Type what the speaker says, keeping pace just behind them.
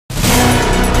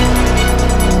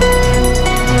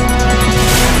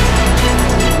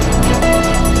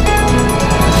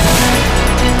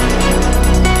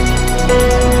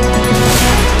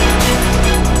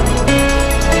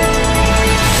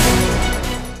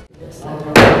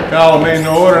Call the meeting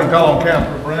to order and call on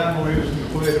Councilor Brown to lead us in the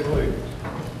pledge of allegiance.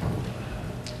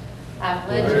 I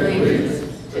pledge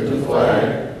allegiance to the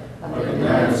flag of the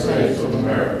United States of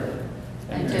America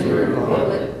and to the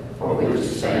republic for which it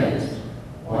stands,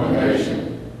 one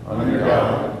nation, under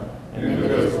God,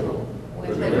 indivisible,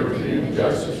 with liberty and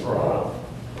justice for all.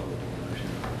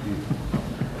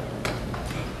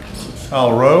 Call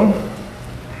the roll.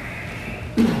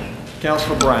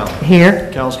 Councilor Brown.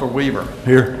 Here. Councilor Weaver.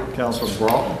 Here. Councilor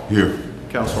Broughton. Here.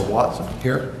 Councilor Watson.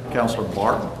 Here. Councilor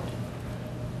Barton.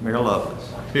 Mayor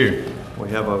Lovelace. Here. We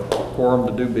have a quorum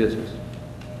to do business.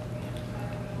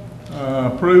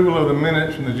 Approval of the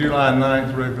minutes from the July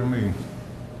 9th regular meeting.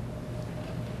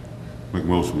 Make a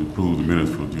motion to approve the minutes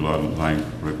for July 9th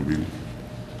regular meeting.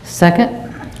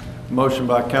 Second. Motion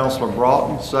by Councilor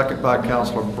Broughton, second by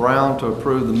Councilor Brown to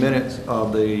approve the minutes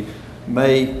of the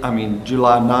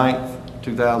July 9th,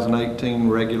 2018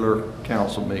 regular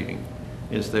council meeting.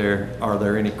 Are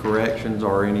there any corrections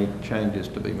or any changes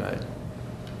to be made?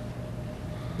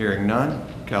 Hearing none.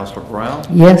 Councilor Brown?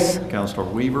 Yes. Councilor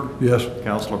Weaver? Yes.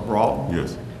 Councilor Broughton?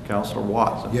 Yes. Councilor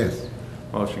Watson? Yes.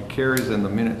 Motion carries and the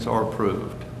minutes are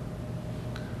approved.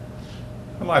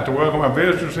 I'd like to welcome our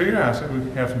visitors here. I see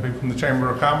we have some people from the Chamber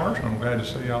of Commerce. I'm glad to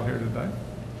see y'all here today.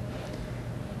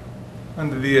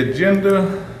 Under the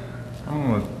agenda, I'm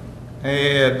going to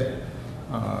add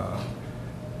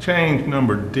change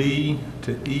number D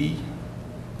to E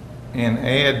and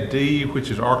add D, which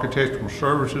is Architectural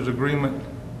Services Agreement,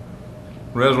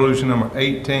 Resolution number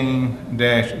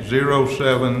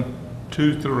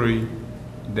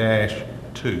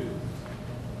 18-0723-2.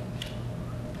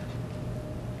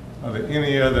 Are there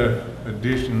any other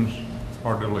additions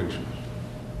or deletions?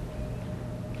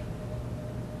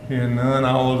 Hearing none,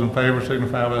 all those in favor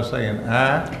signify by saying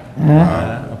aye.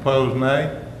 Aye. Opposed,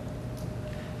 nay.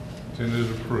 Agenda is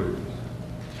approved.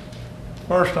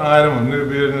 First item of new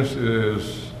business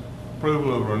is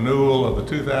approval of renewal of the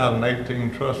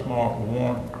 2018 Trustmark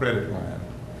Warrant credit line.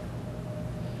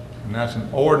 And that's an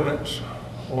ordinance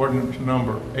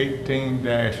number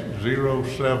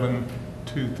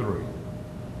 18-0723.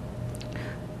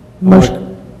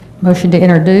 Motion to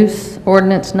introduce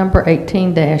ordinance number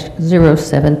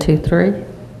 18-0723.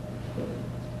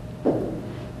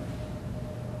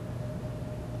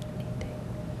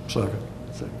 Second.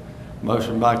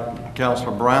 Motion by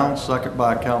Councilor Brown, second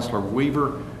by Councilor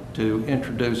Weaver to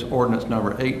introduce ordinance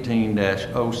number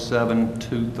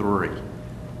 18-0723.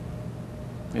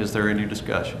 Is there any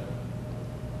discussion?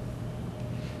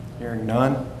 Hearing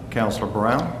none. Councilor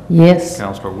Brown? Yes.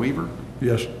 Councilor Weaver?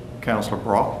 Yes. Councilor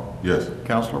Broughton? Yes.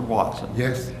 Councilor Watson?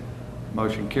 Yes.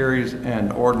 Motion carries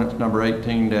and ordinance number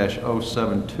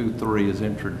 18-0723 is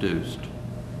introduced.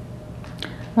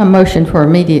 A motion for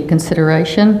immediate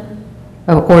consideration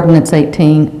of ordinance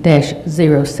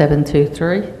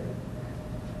 18-0723.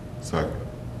 Second.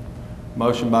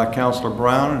 Motion by Councilor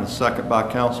Brown and a second by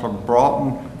Councilor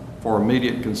Broughton for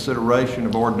immediate consideration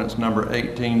of ordinance number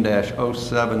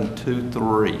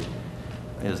 18-0723.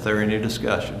 Is there any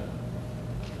discussion?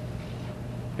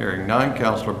 Hearing none.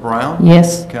 Councilor Brown?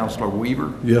 Yes. Councilor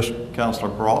Weaver? Yes. Councilor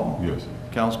Broughton? Yes.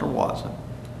 Councilor Watson?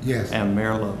 Yes. And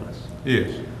Mayor Lovelace.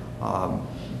 Yes.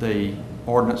 The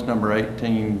ordinance number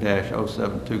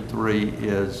 18-0723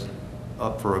 is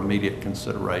up for immediate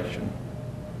consideration.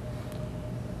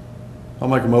 I'll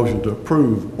make a motion to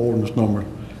approve ordinance number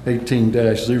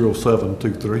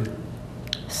 18-0723.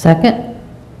 Second.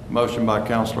 Motion by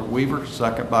Councilor Weaver,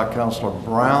 second by Councilor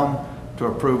Brown to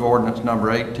approve ordinance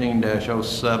number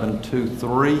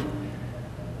 18-0723.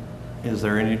 Is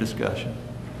there any discussion?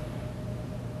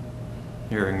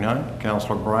 Hearing none.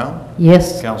 Councilor Brown?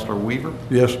 Yes. Councilor Weaver?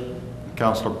 Yes.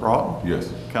 Councilor Broughton?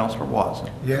 Yes. Councilor Watson?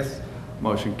 Yes.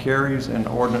 Motion carries and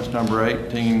ordinance number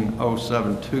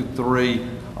 18-0723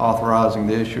 authorizing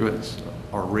the issuance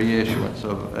or reissuance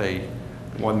of a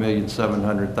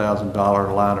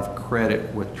 $1,700,000 line of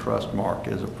credit with Trustmark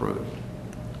is approved.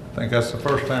 I think that's the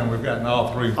first time we've gotten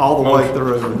all three. All the way motions.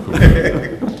 through.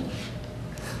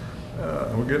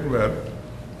 We're getting better.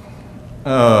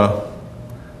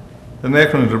 The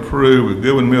next one is approved with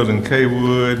Goodwin Mills and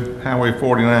Kaywood Highway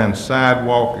 49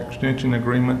 Sidewalk Extension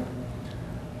Agreement,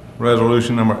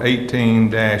 Resolution number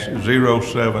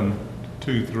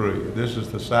 18-0723. This is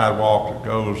the sidewalk that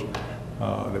goes,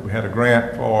 that we had a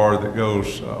grant for, that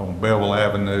goes on Belleville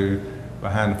Avenue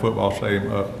behind the football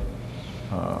stadium up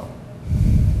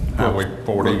Highway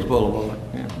 40. Brooks Boulevard.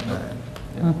 Yeah.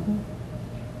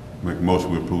 Make a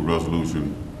motion to approve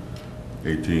resolution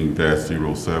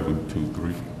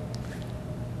 18-0723.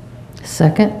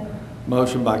 Second.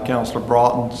 Motion by Councilor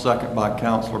Broughton, second by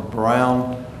Councilor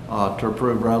Brown to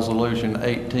approve Resolution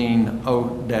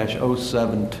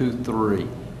 18-0723.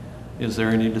 Is there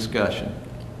any discussion?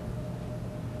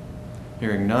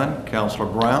 Hearing none. Counselor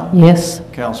Brown? Yes.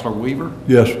 Counselor Weaver?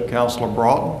 Yes. Counselor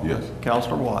Broughton? Yes.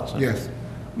 Counselor Watson? Yes.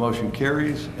 Motion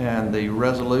carries, and the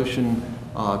resolution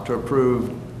to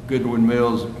approve Goodwin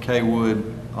Mills Kaywood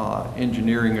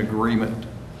engineering agreement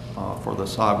for the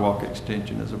sidewalk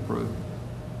extension is approved.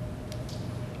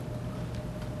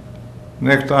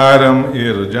 Next item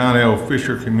is a John L.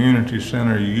 Fisher Community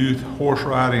Center Youth Horse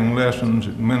Riding Lessons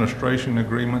Administration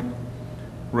Agreement,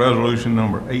 Resolution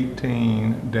number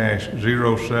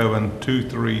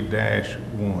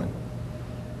 18-0723-1.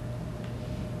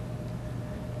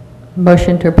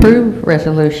 Motion to approve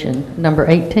resolution number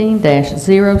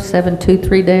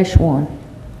 18-0723-1.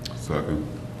 Second.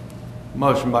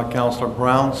 Motion by Counselor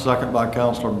Brown, second by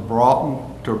Counselor Broughton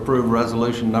to approve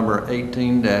resolution number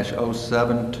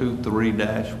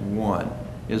 18-0723-1.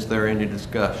 Is there any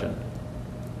discussion?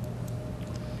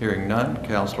 Hearing none.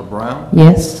 Counselor Brown?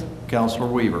 Yes. Counselor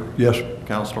Weaver? Yes.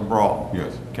 Counselor Broughton?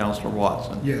 Yes. Counselor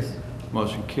Watson? Yes.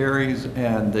 Motion carries,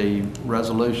 and the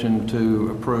resolution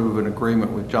to approve an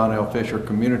agreement with John L. Fisher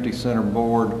Community Center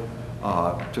Board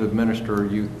to administer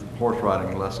youth horse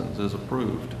riding lessons is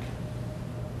approved.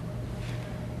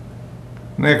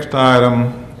 Next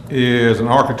item is an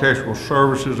architectural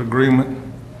services agreement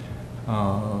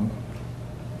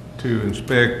to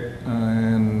inspect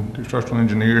and do structural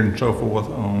engineering and so forth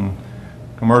on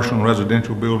commercial and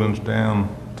residential buildings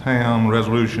downtown,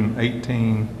 resolution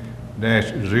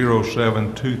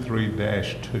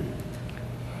 18-0723-2.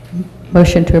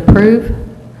 Motion to approve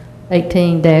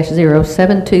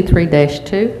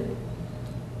 18-0723-2.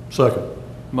 Second.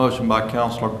 Motion by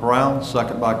Counselor Brown,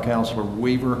 second by Counselor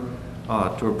Weaver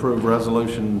to approve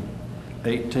resolution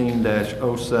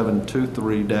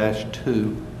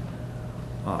 18-0723-2.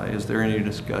 Is there any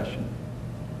discussion?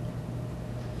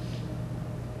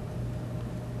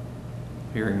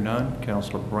 Hearing none.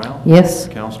 Counselor Brown? Yes.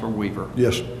 Counselor Weaver?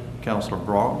 Yes. Counselor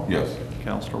Broughton? Yes.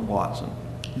 Counselor Watson?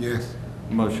 Yes.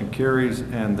 Motion carries,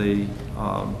 and the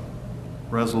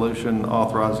resolution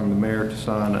authorizing the mayor to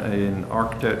sign an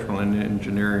architectural and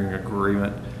engineering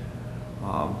agreement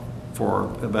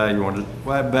for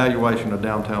evaluation of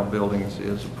downtown buildings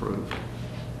is approved.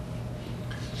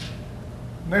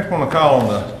 Next one I call on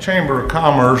the Chamber of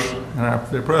Commerce and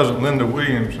their president, Linda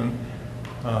Williamson.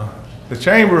 The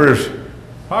Chamber is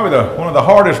probably one of the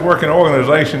hardest working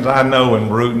organizations I know in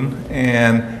Brewton,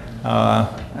 and I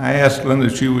asked Linda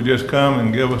if she would just come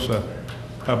and give us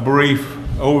a brief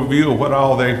overview of what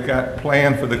all they've got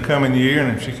planned for the coming year,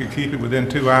 and if she could keep it within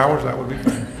 2 hours, that would be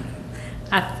fine.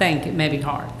 I think it may be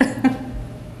hard.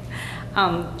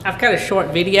 I've got a short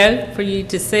video for you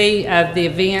to see of the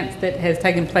events that has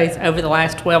taken place over the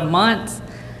last 12 months.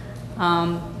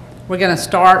 We're going to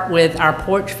start with our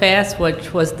Porch Fest,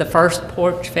 which was the first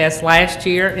Porch Fest last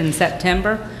year in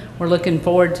September. We're looking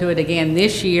forward to it again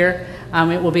this year.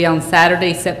 It will be on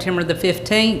Saturday, September the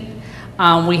 15th.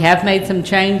 We have made some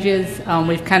changes.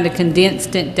 We've kind of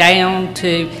condensed it down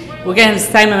to, we're going to have the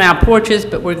same amount of porches,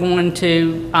 but we're going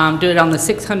to do it on the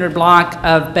 600 block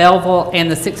of Belleville and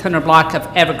the 600 block of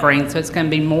Evergreen. So it's going to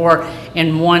be more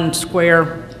in one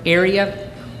square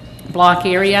area, block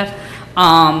area.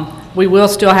 We will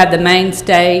still have the main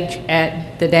stage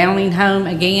at the Downing home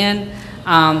again.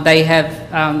 They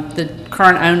have, the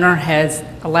current owner has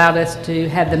allowed us to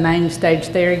have the main stage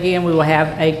there again. We will have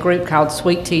a group called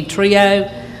Sweet Tea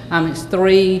Trio. It's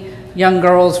 3 young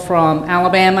girls from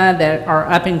Alabama that are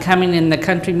up and coming in the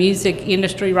country music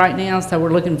industry right now, so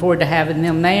we're looking forward to having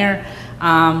them there.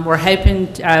 We're hoping,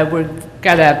 we've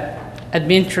got a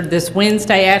adventure this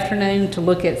Wednesday afternoon to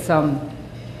look at some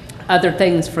other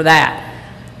things for that.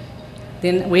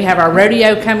 Then we have our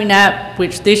rodeo coming up,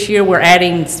 which this year we're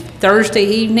adding Thursday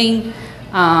evening,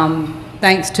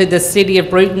 thanks to the city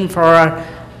of Brewton for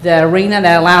the arena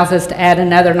that allows us to add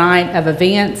another night of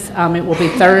events. It will be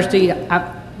Thursday,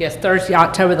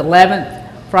 October the 11th,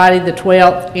 Friday the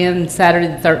 12th, and Saturday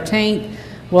the 13th.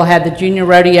 We'll have the junior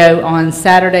rodeo on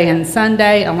Saturday and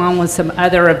Sunday, along with some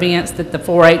other events that the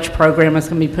 4-H program is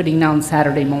going to be putting on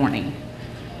Saturday morning.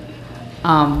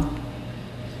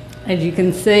 As you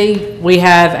can see, we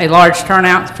have a large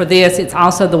turnout for this. It's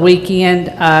also the weekend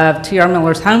of T.R.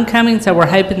 Miller's homecoming, so we're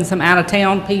hoping some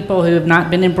out-of-town people who have not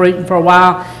been in Brewton for a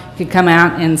while could come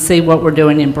out and see what we're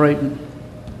doing in Brewton.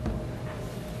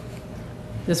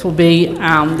 This will be,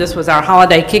 this was our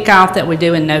holiday kickoff that we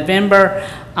do in November.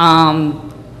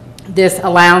 This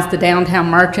allows the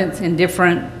downtown merchants and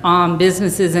different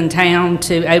businesses in town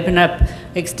to open up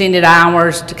extended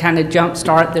hours to kind of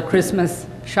jumpstart the Christmas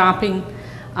shopping.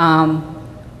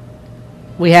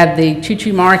 We have the Choo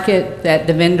Choo Market that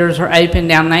the vendors are open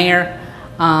down there.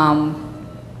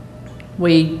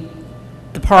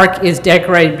 The park is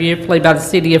decorated beautifully by the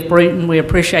city of Brewton. We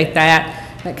appreciate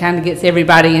that. That kind of gets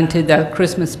everybody into the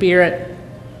Christmas spirit.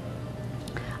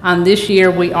 This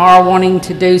year we are wanting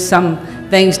to do some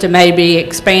things to maybe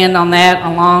expand on that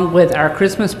along with our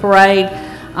Christmas parade.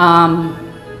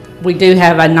 We do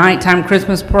have a nighttime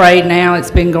Christmas parade now.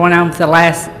 It's been going on for the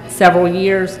last several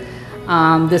years.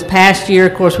 This past year,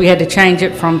 of course, we had to change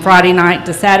it from Friday night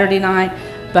to Saturday night,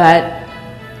 but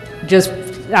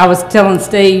I was telling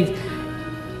Steve,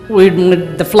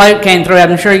 when the float came through,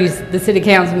 I'm sure the city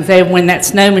councilman said when that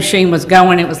snow machine was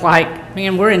going, it was like,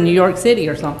 man, we're in New York City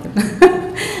or something.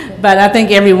 But I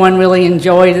think everyone really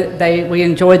enjoyed it. We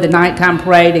enjoyed the nighttime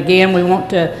parade. Again, we want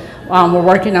to, we're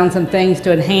working on some things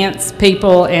to enhance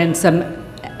people and some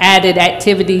added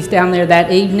activities down there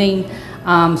that evening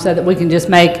so that we can just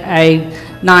make a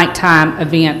nighttime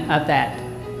event of that.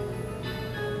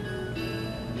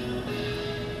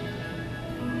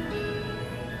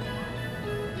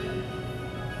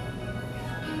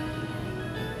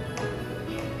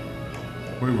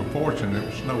 We were fortunate it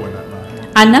was snowing that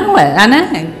night. I know it, I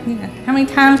know. Yeah. How many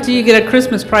times do you get a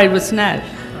Christmas parade with snow?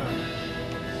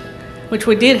 Which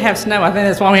we did have snow. I think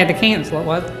that's why we had to cancel it,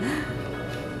 was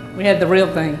it? We had the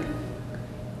real thing.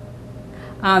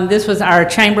 This was our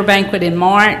chamber banquet in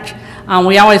March.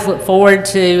 We always look forward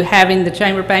to having the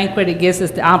chamber banquet. It gives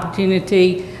us the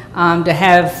opportunity to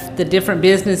have the different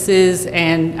businesses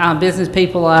and business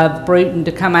people of Brewton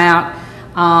to come out.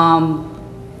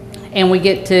 And we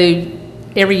get to,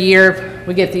 every year,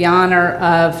 we get the honor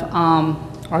of,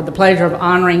 or the pleasure of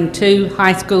honoring 2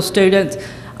 high school students,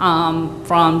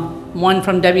 one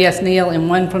from W.S. Neal and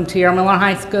one from Tierra Miller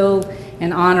High School,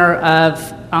 in honor of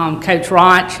Coach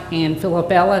Roch and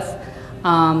Philip Ellis.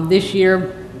 This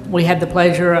year, we had the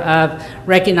pleasure of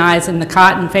recognizing the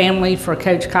Cotton family for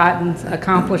Coach Cotton's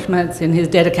accomplishments and his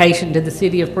dedication to the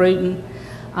city of Brewton.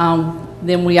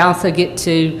 Then we also get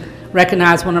to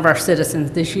recognize one of our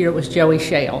citizens. This year it was Joey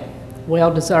Shell.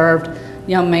 Well-deserved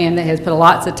young man that has put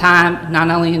lots of time not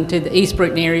only into the East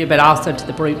Brewton area but also to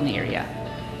the Brewton area.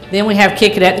 Then we have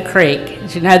Kick It at the Creek.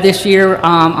 As you know, this year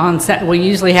we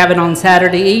usually have it on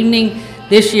Saturday evening.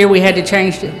 This year we had to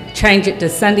change it to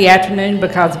Sunday afternoon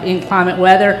because of inclement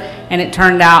weather, and it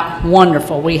turned out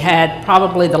wonderful. We had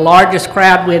probably the largest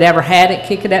crowd we had ever had at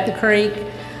Kick It at the Creek.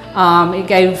 It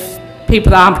gave people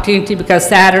the opportunity because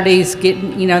Saturdays,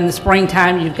 in the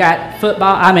springtime, you've got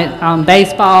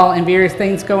baseball and various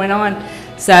things going on.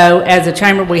 So as a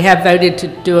chamber, we have voted to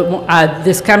do it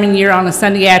this coming year on a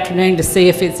Sunday afternoon to see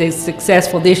if it's as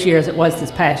successful this year as it was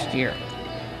this past year.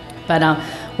 But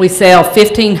we sell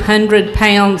 1,500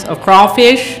 pounds of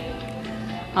crawfish.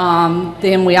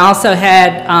 Then we also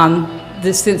had,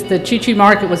 since the Choo Choo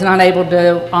Market was not able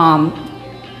to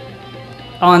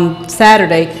on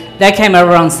Saturday, they came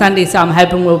over on Sunday, so I'm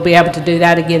hoping we'll be able to do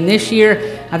that again this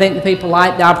year. I think the people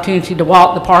like the opportunity to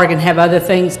walk the park and have other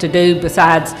things to do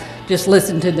besides just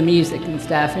listen to the music and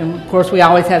stuff. And of course, we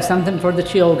always have something for the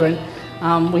children.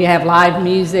 We have live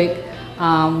music.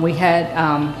 We had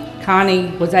Connie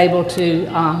was able to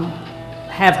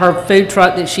have her food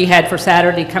truck that she had for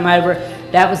Saturday come over.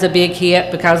 That was a big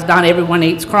hit because not everyone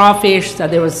eats crawfish, so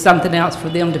there was something else for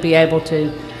them to be able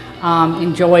to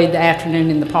enjoy the afternoon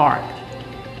in the park.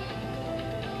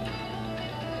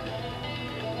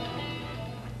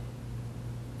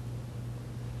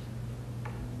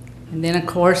 And then, of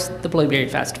course, the Blueberry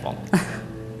Festival.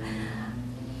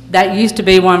 That used to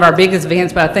be one of our biggest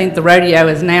events, but I think the rodeo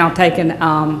has now taken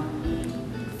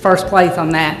first place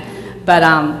on that. But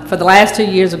for the last 2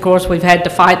 years, of course, we've had to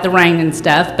fight the rain and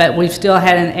stuff, but we've still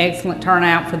had an excellent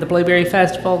turnout for the Blueberry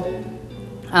Festival.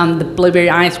 The blueberry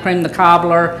ice cream, the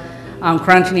cobbler,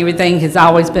 crunch and everything has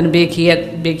always been a big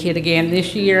hit again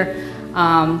this year.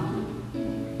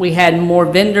 We had more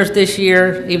vendors this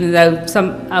year, even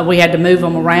though we had to move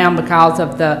them around because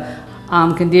of the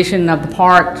condition of the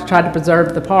park to try to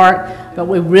preserve the park. But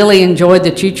we really enjoyed the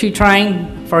choo-choo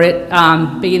train for it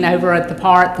being over at the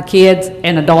park, the kids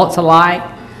and adults alike.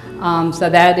 So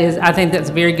I think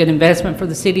that's a very good investment for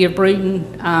the city of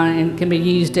Brewton and can be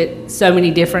used at so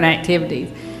many different activities.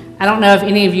 I don't know if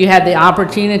any of you had the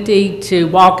opportunity to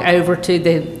walk over to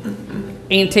the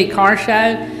antique car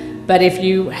show, but if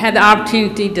you had the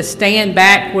opportunity to stand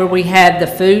back where we had the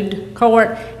food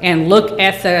court and look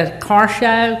at the car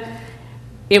show,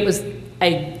 it was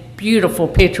a beautiful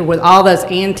picture with all those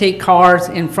antique cars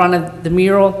in front of the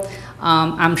mural.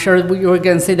 I'm sure you were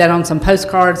going to see that on some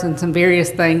postcards and some various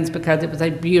things because it was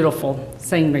a beautiful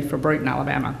scenery for Brewton,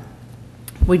 Alabama.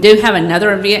 We do have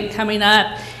another event coming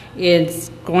up, It's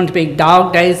going to be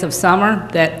Dog Days of Summer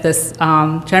that this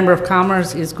Chamber of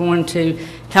Commerce is going to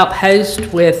help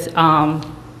host with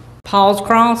Paul's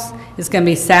Cross. It's going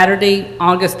to be Saturday,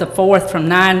 August the 4th from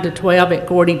 9 to 12 at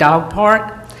Gordy Dog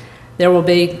Park. There will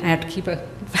be, I have to keep a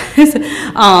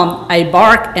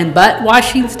bark and butt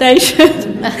washing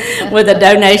station with a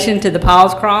donation to the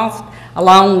Paul's Cross,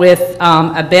 along with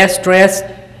a best dressed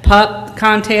pup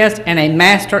contest and a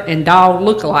master and dog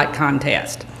lookalike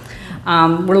contest.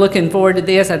 We're looking forward to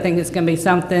this. I think it's going to be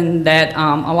something that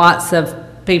lots of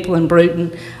people in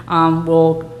Brewton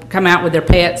will come out with their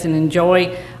pets and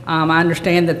enjoy. I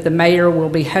understand that the mayor will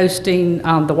be hosting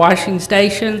the washing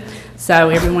station, so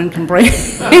everyone can bring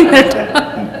their dog.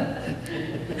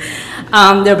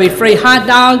 There'll be free hot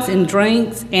dogs and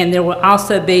drinks, and there will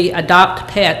also be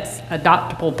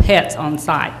adoptable pets on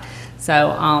site.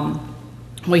 So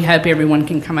we hope everyone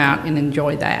can come out and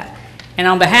enjoy that. And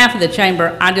on behalf of the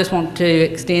chamber, I just want to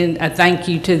extend a thank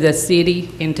you to the city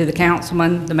and to the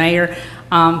councilman, the mayor.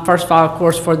 First of all, of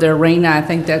course, for the arena. I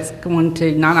think that's going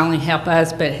to not only help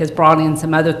us, but has brought in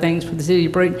some other things for the city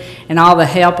of Brewton, and all the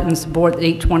help and support that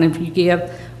each one of you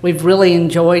give. We've really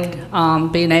enjoyed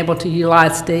being able to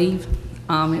utilize Steve.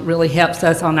 It really helps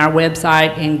us on our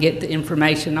website and get the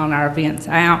information on our events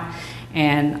out.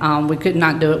 And we could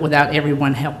not do it without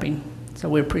everyone helping. So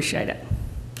we appreciate it.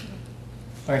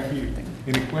 Thank you.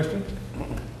 Any questions?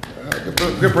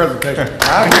 Good presentation.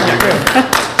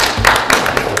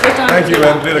 Thank you,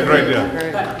 Ed. Did a great job.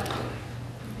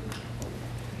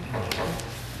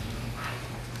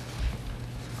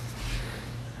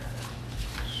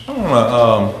 I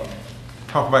want to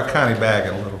talk about Connie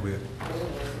Baggett a little bit.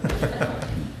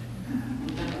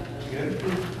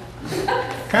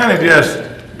 Connie just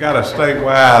got a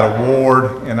statewide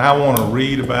award, and I want to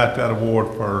read about that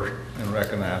award first and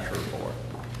recognize her for it.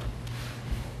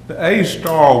 The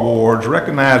A-Star Awards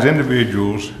recognize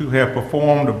individuals who have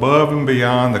performed above and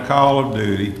beyond the call of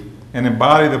duty and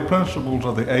embody the principles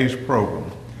of the ACE program,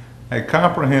 a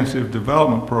comprehensive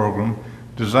development program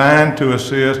designed to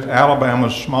assist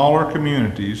Alabama's smaller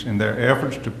communities in their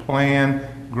efforts to plan,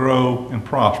 grow, and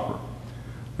prosper.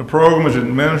 The program is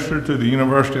administered through the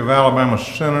University of Alabama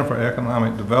Center for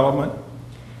Economic Development.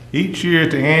 Each year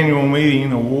at the annual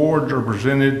meeting, awards are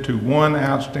presented to one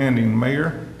outstanding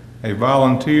mayor, a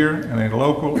volunteer, and a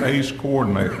local ACE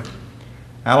coordinator.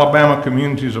 Alabama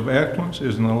Communities of Excellence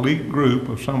is an elite group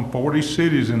of some 40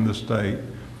 cities in the state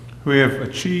who have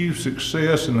achieved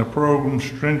success in the program's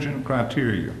stringent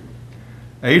criteria.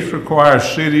 ACE requires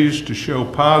cities to show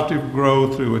positive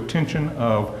growth through attention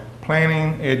of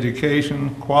planning,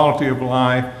 education, quality of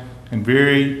life, and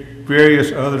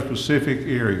various other specific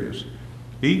areas.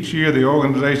 Each year, the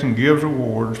organization gives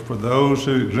awards for those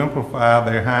who exemplify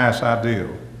their highest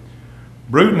ideal.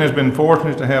 Brewton has been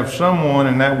fortunate to have someone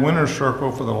in that winner's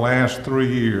circle for the last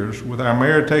 3 years, with our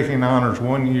mayor taking honors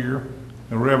 1 year,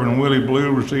 the Reverend Willie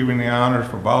Blue receiving the honors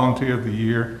for Volunteer of the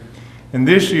Year, and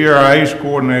this year our ACE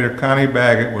coordinator, Connie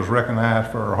Baggett, was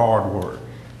recognized for her hard work.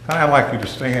 Connie, I'd like you to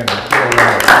stand and throw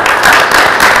around.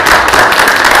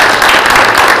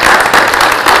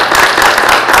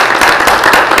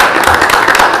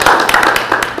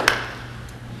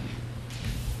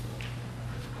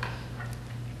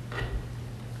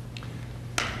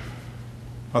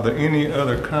 Are there any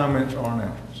other comments or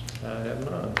announcements? I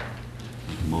have none.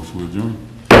 Motion to adjourn.